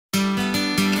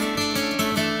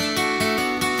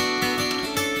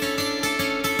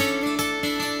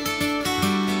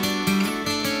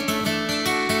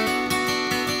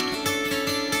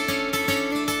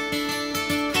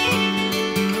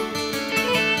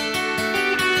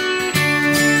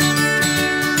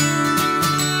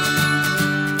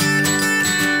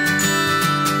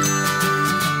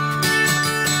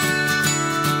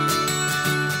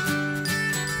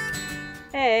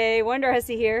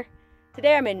Wonderhussy here.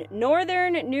 Today I'm in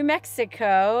northern New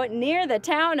Mexico near the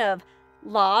town of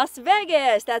Las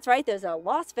Vegas. That's right, there's a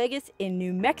Las Vegas in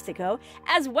New Mexico,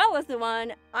 as well as the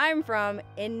one I'm from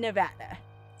in Nevada.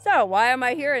 So why am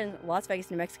I here in Las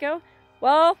Vegas, New Mexico?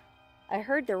 Well, I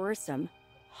heard there were some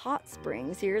hot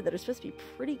springs here that are supposed to be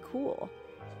pretty cool.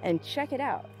 And check it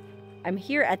out. I'm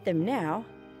here at them now,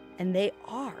 and they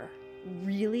are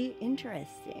really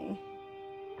interesting.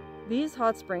 These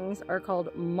hot springs are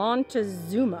called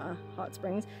Montezuma hot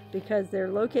springs because they're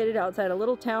located outside a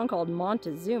little town called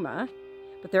Montezuma,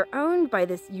 but they're owned by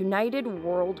this United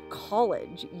World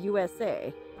College,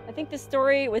 USA. I think the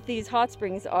story with these hot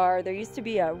springs are there used to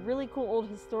be a really cool old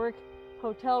historic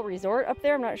hotel resort up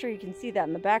there. I'm not sure you can see that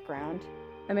in the background.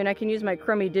 I mean, I can use my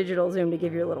crummy digital zoom to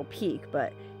give you a little peek,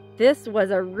 but this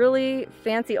was a really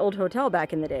fancy old hotel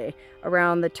back in the day,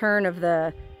 around the turn of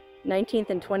the 19th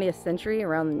and 20th century,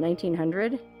 around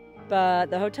 1900.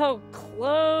 But the hotel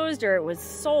closed, or it was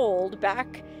sold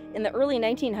back in the early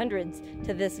 1900s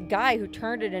to this guy who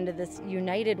turned it into this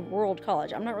United World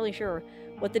College. I'm not really sure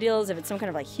what the deal is, if it's some kind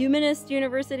of like humanist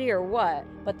university or what,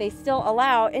 but they still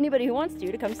allow anybody who wants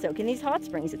to come soak in these hot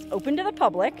springs. It's open to the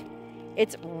public.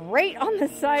 It's right on the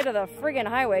side of the friggin'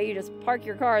 highway. You just park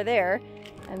your car there,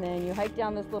 and then you hike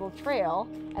down this little trail,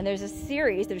 and there's a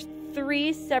series, there's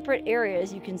 3 separate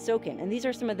areas you can soak in, and these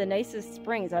are some of the nicest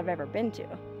springs I've ever been to.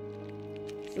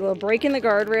 It's a little break in the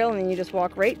guardrail, and then you just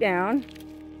walk right down.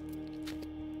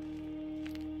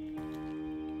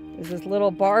 There's this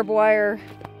little barbed wire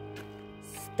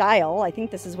stile. I think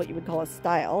this is what you would call a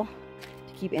stile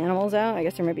to keep animals out. I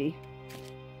guess there might be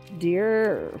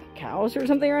deer or cows or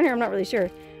something around here. I'm not really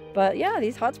sure. But yeah,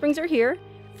 these hot springs are here,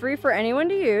 free for anyone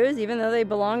to use, even though they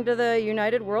belong to the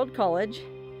United World College.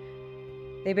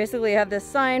 They basically have this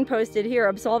sign posted here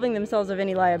absolving themselves of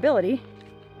any liability.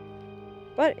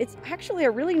 But it's actually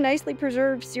a really nicely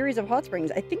preserved series of hot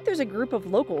springs. I think there's a group of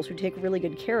locals who take really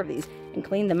good care of these and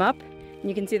clean them up. And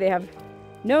you can see they have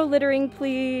no littering,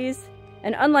 please.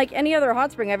 And unlike any other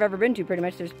hot spring I've ever been to, pretty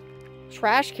much, there's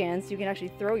trash cans, so you can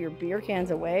actually throw your beer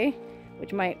cans away,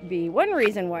 which might be one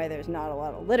reason why there's not a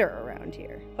lot of litter around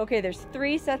here. Okay, there's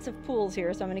 3 sets of pools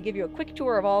here, so I'm going to give you a quick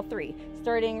tour of all 3,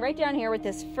 starting right down here with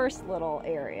this first little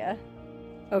area.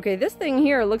 Okay, this thing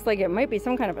here looks like it might be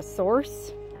some kind of a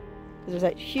source. There's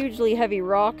that hugely heavy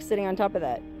rock sitting on top of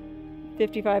that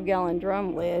 55-gallon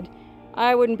drum lid.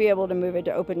 I wouldn't be able to move it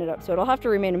to open it up, so it'll have to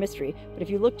remain a mystery. But if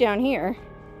you look down here,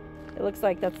 it looks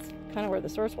like that's kind of where the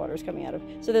source water is coming out of.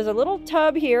 So there's a little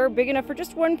tub here, big enough for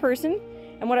just one person.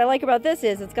 And what I like about this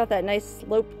is it's got that nice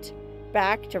sloped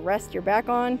back to rest your back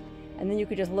on. And then you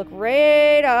could just look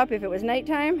right up, if it was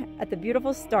nighttime, at the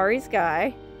beautiful starry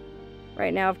sky.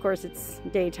 Right now, of course, it's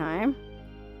daytime.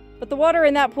 But the water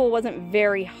in that pool wasn't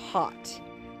very hot.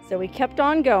 So we kept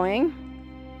on going.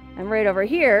 And right over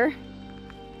here,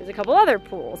 there's a couple other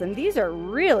pools. And these are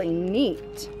really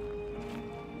neat.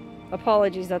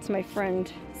 Apologies, that's my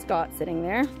friend Scott sitting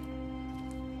there.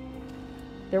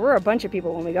 There were a bunch of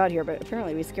people when we got here, but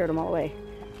apparently we scared them all away.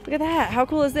 Look at that, how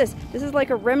cool is this? This is like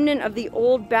a remnant of the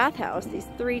old bathhouse, these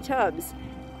 3 tubs.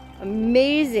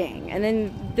 Amazing. And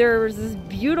then there's this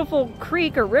beautiful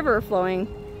creek or river flowing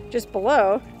just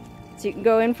below, so you can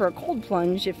go in for a cold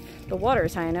plunge if the water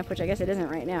is high enough, which I guess it isn't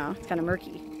right now. It's kind of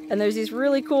murky. And there's these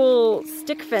really cool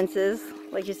stick fences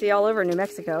like you see all over New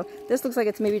Mexico. This looks like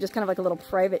it's maybe just kind of like a little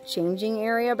private changing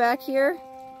area back here.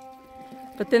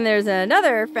 But then there's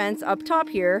another fence up top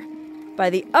here by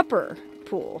the upper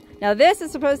pool. Now this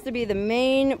is supposed to be the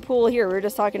main pool here. We were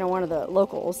just talking to one of the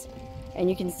locals, and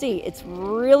you can see it's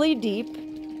really deep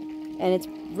and it's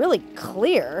really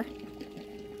clear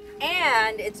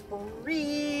and it's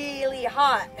really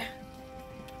hot.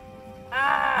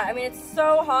 I mean, it's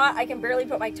so hot I can barely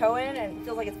put my toe in and it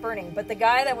feels like it's burning. But the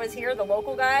guy that was here, the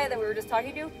local guy that we were just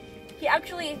talking to, he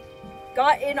actually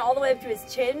got in all the way up to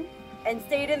his chin and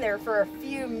stayed in there for a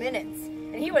few minutes.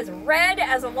 And he was red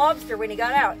as a lobster when he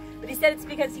got out. But he said it's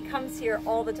because he comes here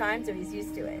all the time, so he's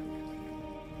used to it.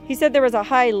 He said there was a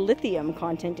high lithium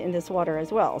content in this water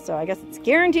as well, so I guess it's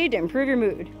guaranteed to improve your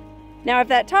mood. Now, if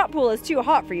that top pool is too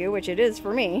hot for you, which it is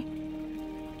for me,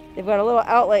 they've got a little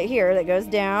outlet here that goes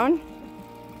down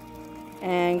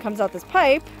and comes out this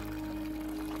pipe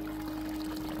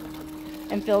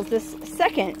and fills this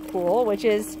second pool, which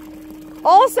is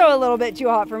also a little bit too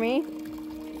hot for me.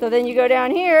 So then you go down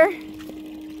here,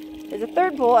 there's a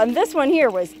third pool, and this one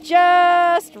here was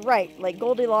just right, like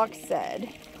Goldilocks said.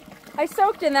 I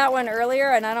soaked in that one earlier,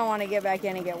 and I don't want to get back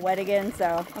in and get wet again,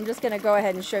 so I'm just going to go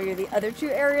ahead and show you the other 2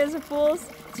 areas of pools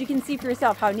so you can see for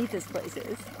yourself how neat this place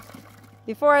is.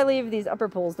 Before I leave these upper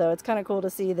pools, though, it's kind of cool to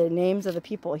see the names of the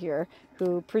people here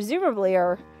who presumably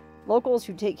are locals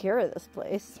who take care of this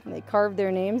place. And they carved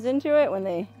their names into it when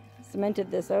they cemented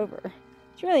this over.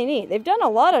 It's really neat. They've done a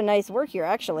lot of nice work here,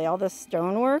 actually, all this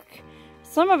stonework.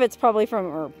 Some of it's probably from,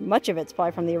 or much of it's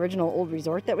probably from the original old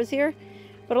resort that was here.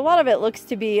 But a lot of it looks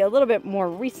to be a little bit more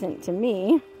recent to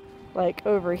me. Like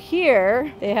over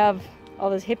here, they have all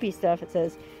this hippie stuff. It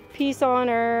says, "Peace on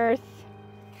Earth,"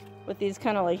 with these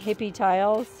kind of like hippie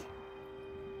tiles.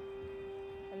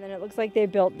 And then it looks like they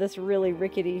built this really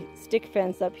rickety stick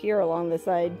fence up here along the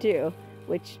side too,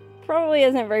 which probably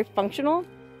isn't very functional,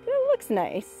 but it looks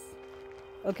nice.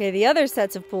 Okay, the other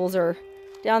sets of pools are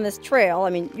down this trail. I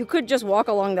mean, you could just walk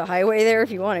along the highway there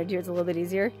if you wanted to. It's a little bit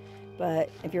easier. But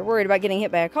if you're worried about getting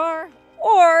hit by a car,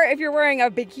 or if you're wearing a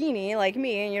bikini like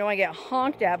me and you don't want to get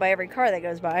honked at by every car that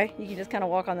goes by, you can just kind of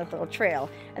walk on this little trail,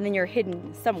 and then you're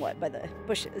hidden somewhat by the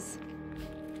bushes.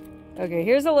 Okay,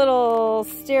 here's a little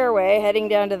stairway heading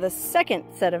down to the second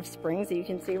set of springs that you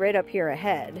can see right up here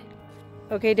ahead.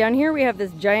 Okay, down here we have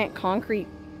this giant concrete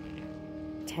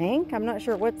tank. I'm not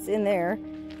sure what's in there.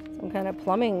 Some kind of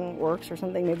plumbing works or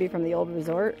something, maybe from the old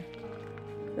resort.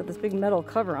 Got this big metal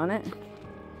cover on it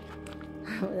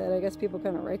that I guess people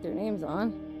kind of write their names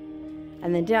on.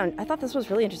 And then down, I thought this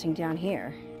was really interesting down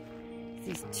here.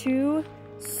 These two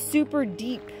super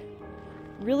deep,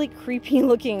 really creepy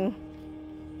looking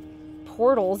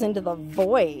portals into the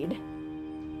void.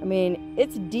 I mean,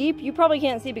 it's deep. You probably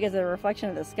can't see because of the reflection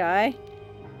of the sky.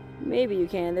 Maybe you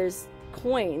can. There's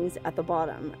coins at the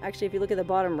bottom. Actually, if you look at the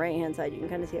bottom right hand side, you can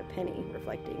kind of see a penny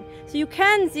reflecting. So you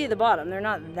can see the bottom. They're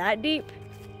not that deep.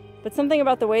 But something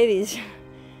about the way these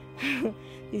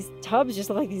these tubs just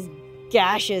look like these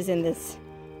gashes in this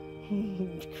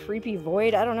creepy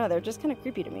void. I don't know. They're just kind of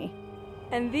creepy to me.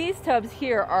 And these tubs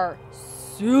here are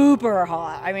super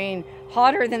hot. I mean,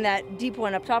 hotter than that deep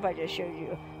one up top I just showed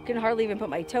you. Can hardly even put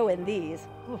my toe in these.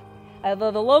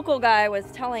 Although the local guy was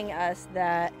telling us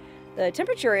that the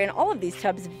temperature in all of these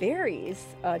tubs varies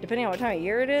depending on what time of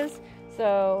year it is.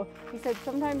 So he said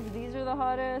sometimes these are the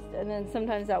hottest, and then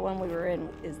sometimes that one we were in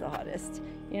is the hottest.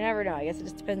 You never know. I guess it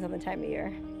just depends on the time of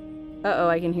year. Uh-oh,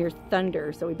 I can hear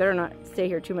thunder, so we better not stay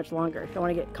here too much longer. Don't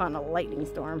want to get caught in a lightning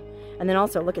storm. And then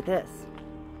also, look at this.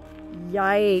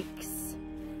 Yikes.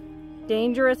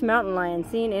 Dangerous mountain lion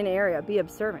seen in area. Be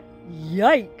observant.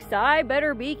 Yikes. I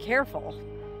better be careful.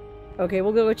 Okay,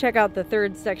 we'll go check out the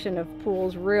third section of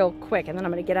pools real quick, and then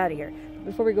I'm going to get out of here.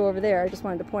 Before we go over there, I just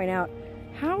wanted to point out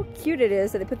how cute it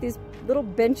is that they put these little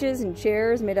benches and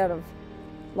chairs made out of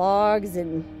logs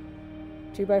and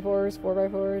 2x4s,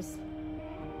 4x4s,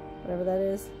 whatever that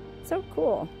is. It's so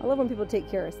cool. I love when people take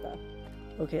care of stuff.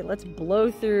 Okay, let's blow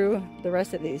through the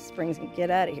rest of these springs and get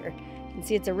out of here. You can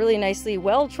see it's a really nicely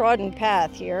well-trodden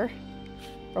path here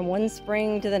from one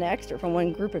spring to the next, or from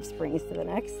one group of springs to the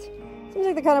next. Seems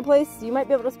like the kind of place you might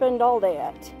be able to spend all day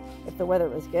at if the weather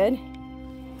was good.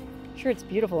 I'm sure it's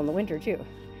beautiful in the winter too.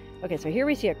 Okay, so here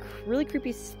we see a really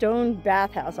creepy stone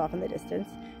bathhouse off in the distance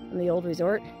from the old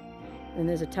resort. And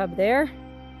there's a tub there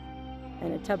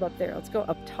and a tub up there. Let's go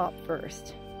up top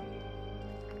first.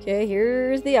 Okay,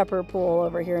 here's the upper pool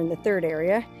over here in the third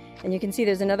area. And you can see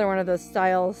there's another one of those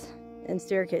stiles and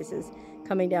staircases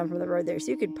coming down from the road there.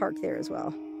 So you could park there as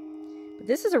well. But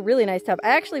this is a really nice tub. I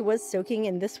actually was soaking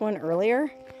in this one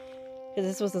earlier because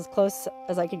this was as close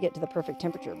as I could get to the perfect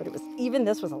temperature. But even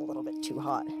this was a little bit too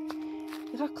hot.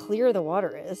 Look how clear the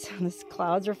water is. This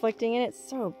cloud's reflecting in it. It's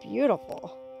so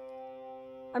beautiful.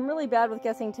 I'm really bad with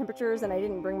guessing temperatures, and I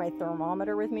didn't bring my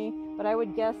thermometer with me, but I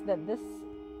would guess that this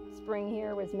spring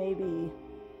here was maybe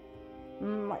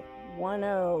like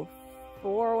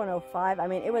 104, 105. I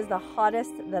mean, it was the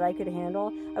hottest that I could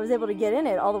handle. I was able to get in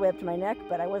it all the way up to my neck,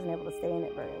 but I wasn't able to stay in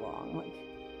it very long, like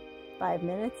 5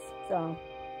 minutes. So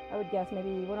I would guess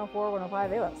maybe 104,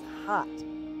 105. It was hot.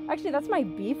 Actually, that's my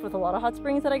beef with a lot of hot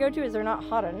springs that I go to, is they're not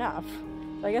hot enough.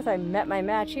 So I guess I met my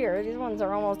match here. These ones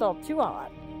are almost all too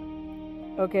hot.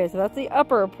 Okay, so that's the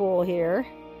upper pool here.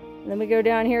 And then we go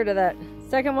down here to that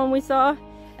second one we saw.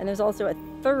 And there's also a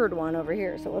third one over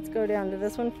here. So let's go down to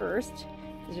this one first.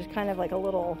 There's kind of like a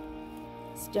little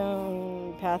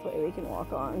stone pathway we can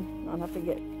walk on. Not have to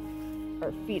get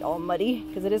our feet all muddy,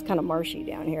 because it is kind of marshy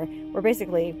down here. We're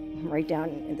basically right down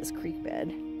in this creek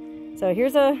bed. So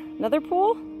here's another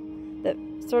pool that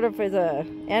sort of is a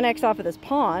annex off of this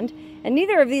pond. And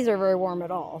neither of these are very warm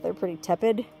at all. They're pretty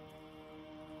tepid.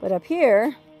 But up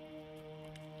here,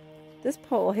 this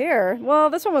pool here, well,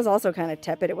 this one was also kind of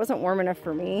tepid. It wasn't warm enough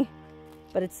for me,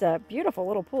 but it's a beautiful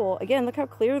little pool. Again, look how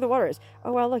clear the water is.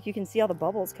 Oh, wow, look, you can see all the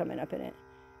bubbles coming up in it.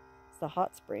 It's the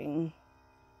hot spring.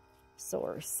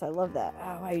 source. I love that.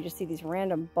 Oh, wow, you just see these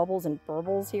random bubbles and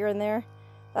burbles here and there.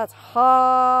 That's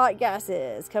hot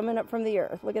gases coming up from the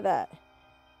earth. Look at that.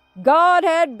 God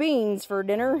had beans for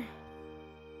dinner.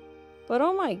 But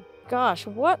oh my gosh,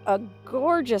 what a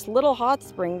gorgeous little hot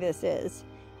spring this is.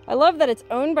 I love that it's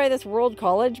owned by this World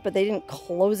College, but they didn't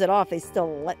close it off. They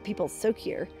still let people soak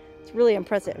here. It's really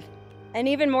impressive. And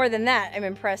even more than that, I'm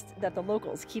impressed that the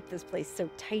locals keep this place so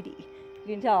tidy.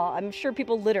 You can tell, I'm sure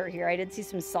people litter here. I did see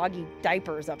some soggy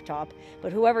diapers up top,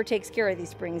 but whoever takes care of these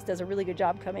springs does a really good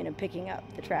job coming and picking up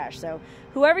the trash. So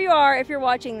whoever you are, if you're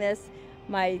watching this,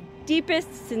 my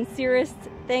deepest, sincerest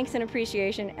thanks and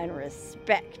appreciation and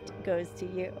respect goes to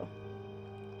you.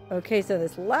 Okay, so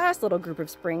this last little group of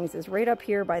springs is right up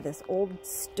here by this old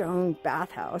stone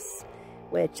bathhouse,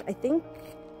 which I think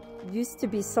used to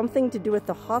be something to do with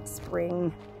the hot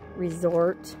spring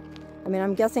resort. I mean,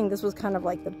 I'm guessing this was kind of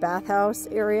like the bathhouse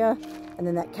area, and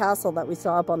then that castle that we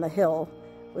saw up on the hill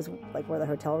was like where the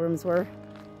hotel rooms were.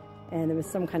 And there was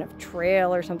some kind of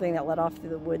trail or something that led off through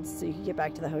the woods so you could get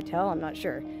back to the hotel. I'm not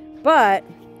sure. But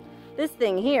this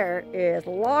thing here is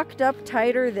locked up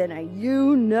tighter than a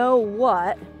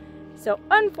you-know-what. So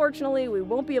unfortunately, we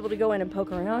won't be able to go in and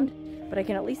poke around, but I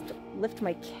can at least lift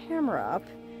my camera up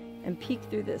and peek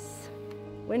through this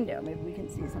window. Maybe we can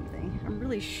see something. I'm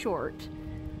really short.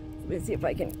 Let me see if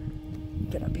I can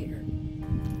get up here.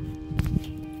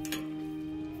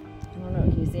 I don't know,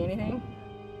 can you see anything?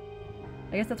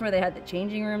 I guess that's where they had the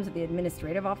changing rooms at the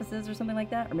administrative offices or something like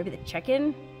that, or maybe the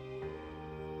check-in.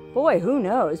 Boy, who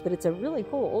knows, but it's a really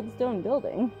cool old stone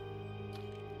building.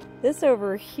 This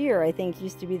over here, I think,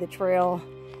 used to be the trail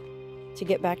to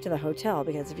get back to the hotel,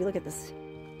 because if you look at this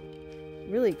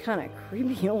really kind of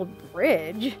creepy old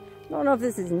bridge, I don't know if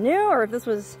this is new or if this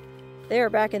was there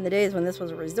back in the days when this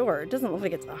was a resort. It doesn't look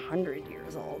like it's 100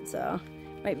 years old, so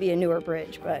it might be a newer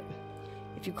bridge, but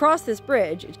if you cross this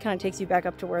bridge, it kind of takes you back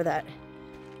up to where that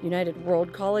United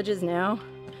World College is now.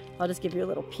 I'll just give you a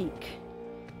little peek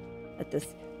at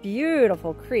this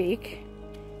beautiful creek.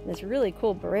 This really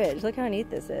cool bridge. Look how neat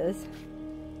this is.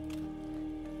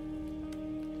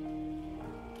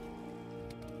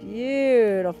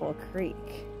 Beautiful creek.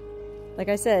 Like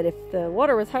I said, if the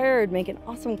water was higher, it'd make an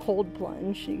awesome cold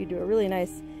plunge. You could do a really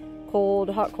nice cold,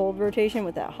 hot, cold rotation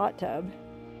with that hot tub.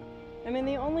 I mean,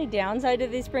 the only downside to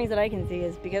these springs that I can see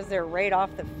is because they're right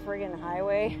off the friggin'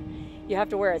 highway, you have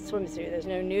to wear a swimsuit. There's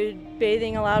no nude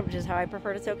bathing allowed, which is how I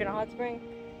prefer to soak in a hot spring.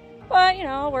 But, you know,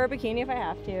 I'll wear a bikini if I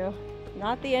have to.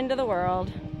 Not the end of the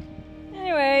world.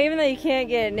 Anyway, even though you can't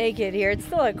get naked here, it's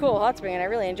still a cool hot spring, and I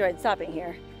really enjoyed stopping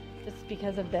here. Just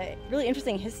because of the really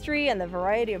interesting history and the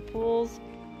variety of pools.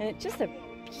 And it's just a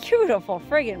beautiful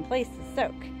friggin' place to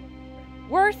soak.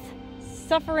 Worth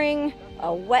suffering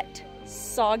a wet,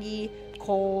 soggy,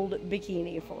 cold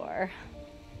bikini for.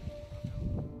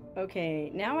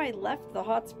 Okay, now I left the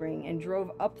hot spring and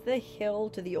drove up the hill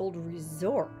to the old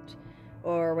resort,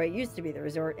 or what used to be the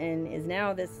resort and is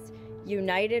now this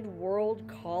United World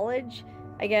College.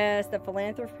 I guess the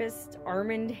philanthropist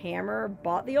Armand Hammer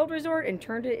bought the old resort and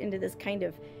turned it into this kind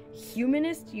of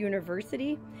humanist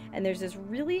university. And there's this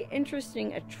really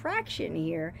interesting attraction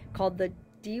here called the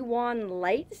Dwan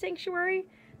Light Sanctuary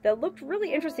that looked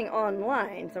really interesting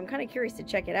online. So I'm kind of curious to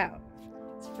check it out.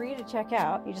 It's free to check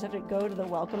out. You just have to go to the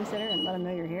Welcome Center and let them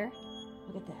know you're here.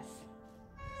 Look at this.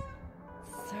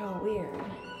 So weird.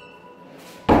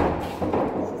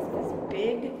 This is this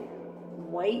big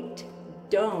white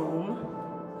dome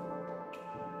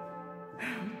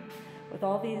with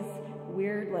all these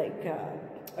weird, like,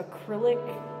 acrylic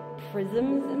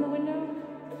prisms in the window. I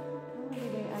don't know if you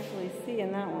can actually see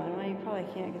in that one. Well, you probably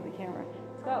can't get the camera.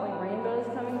 It's got, like, rainbows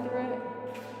coming through it.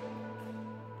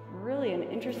 Really an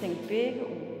interesting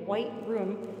big white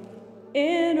room.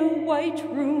 In a white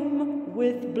room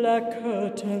with black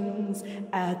curtains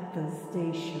at the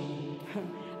station.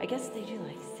 I guess they do,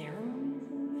 like, ceremonies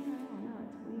in there? I don't know,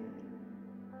 it's weird.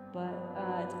 But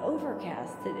it's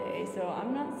overcast today, so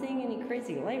I'm not seeing any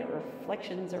crazy light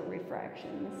reflections or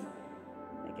refractions.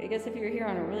 Like, I guess if you're here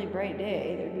on a really bright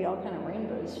day, there'd be all kind of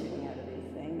rainbows shooting out of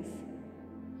these things.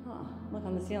 Huh, look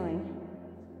on the ceiling.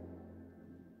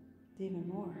 It's even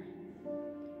more.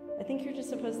 I think you're just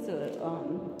supposed to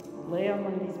lay on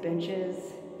one of these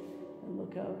benches and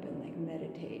look up and, like,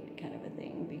 meditate kind of a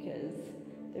thing, because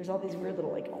there's all these weird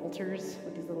little, like, altars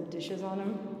with these little dishes on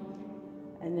them.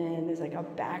 And then there's, like, a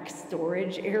back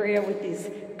storage area with these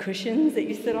cushions that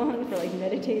you sit on for, like,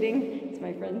 meditating. It's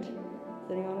my friend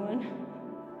sitting on one.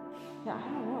 Yeah,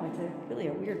 I don't know. It's really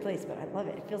a weird place, but I love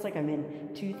it. It feels like I'm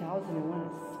in 2001: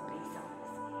 A